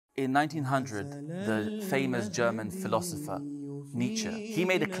in 1900, the famous German philosopher Nietzsche, he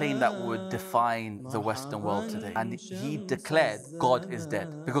made a claim that would define the Western world today. And he declared God is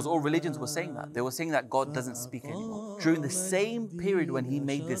dead, because all religions were saying that. They were saying that God doesn't speak anymore. During the same period when he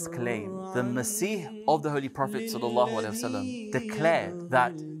made this claim, the Messiah of the Holy Prophet ﷺ declared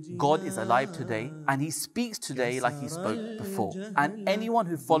that God is alive today and he speaks today like he spoke before. And anyone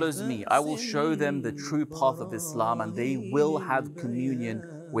who follows me, I will show them the true path of Islam and they will have communion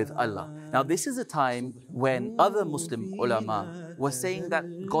with Allah. Now, this is a time when other Muslim ulama were saying that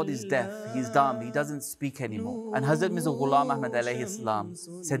God is deaf, he's dumb, he doesn't speak anymore. And Hazrat Mirza Ghulam Ahmad alayhi salam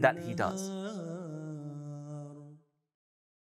said that he does.